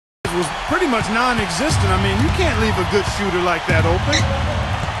was pretty much non-existent. I mean, you can't leave a good shooter like that open.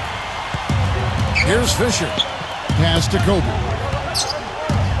 Here's Fisher. Pass to Kobe.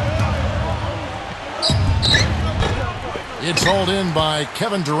 It's hauled in by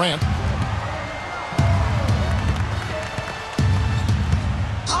Kevin Durant.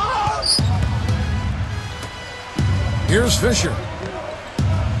 Here's Fisher.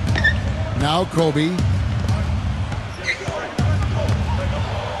 Now Kobe.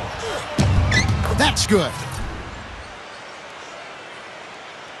 That's good.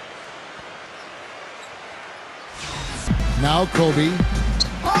 Now Kobe.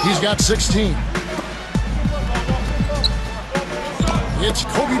 He's got 16. It's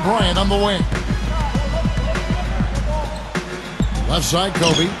Kobe Bryant on the wing. Left side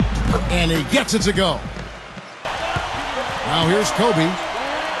Kobe. And he gets it to go. Now here's Kobe.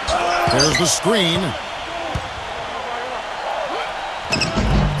 There's the screen.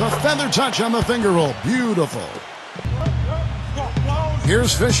 The feather touch on the finger roll. Beautiful.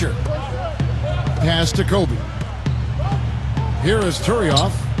 Here's Fisher. Pass to Kobe. Here is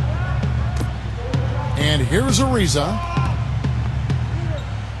Turioff. And here's Ariza.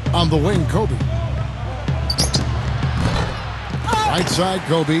 On the wing, Kobe. Right side,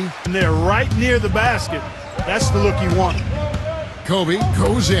 Kobe. And they're right near the basket. That's the look you want. Kobe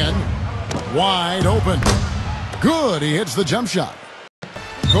goes in. Wide open. Good. He hits the jump shot.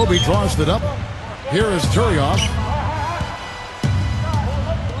 Kobe draws it up. Here is Turioff.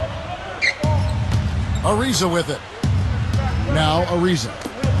 Ariza with it. Now Ariza.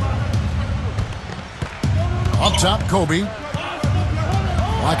 Up top, Kobe.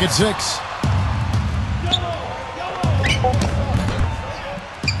 Lock at 6.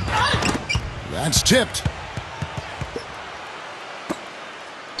 That's tipped.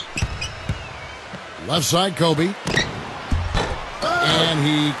 Left side, Kobe. And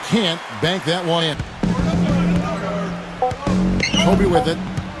he can't bank that one in. Kobe with it.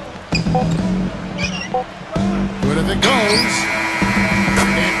 Good if it goes.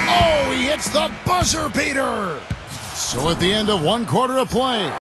 And oh, he hits the buzzer beater. So at the end of 1 quarter of play,